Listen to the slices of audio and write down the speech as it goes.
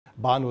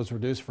Bond was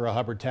reduced for a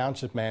Hubbard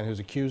Township man who's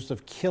accused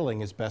of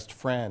killing his best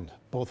friend.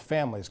 Both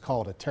families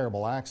call it a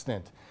terrible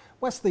accident.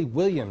 Wesley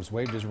Williams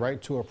waived his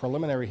right to a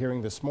preliminary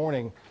hearing this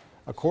morning.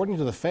 According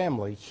to the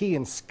family, he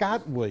and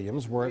Scott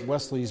Williams were at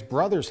Wesley's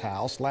brother's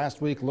house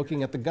last week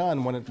looking at the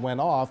gun when it went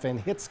off and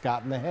hit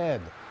Scott in the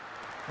head.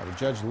 Now, the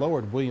judge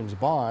lowered Williams'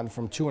 bond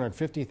from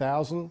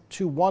 $250,000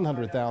 to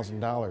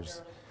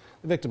 $100,000.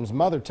 The victim's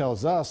mother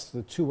tells us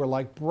the two were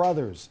like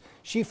brothers.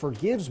 She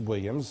forgives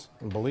Williams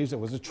and believes it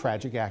was a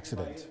tragic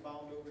accident.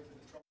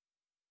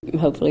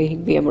 Hopefully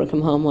he'd be able to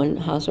come home on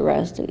house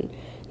arrest, and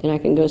then I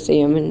can go see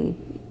him,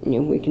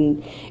 and we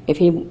can, if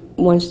he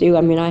wants to.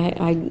 I mean,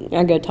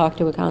 I go talk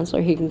to a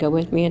counselor. He can go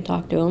with me and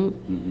talk to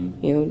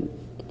him.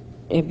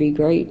 It'd be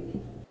great.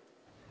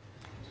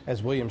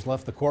 As Williams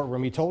left the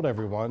courtroom, he told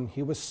everyone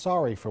he was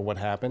sorry for what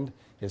happened.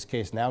 His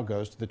case now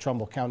goes to the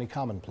Trumbull County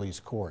Common Pleas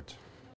Court.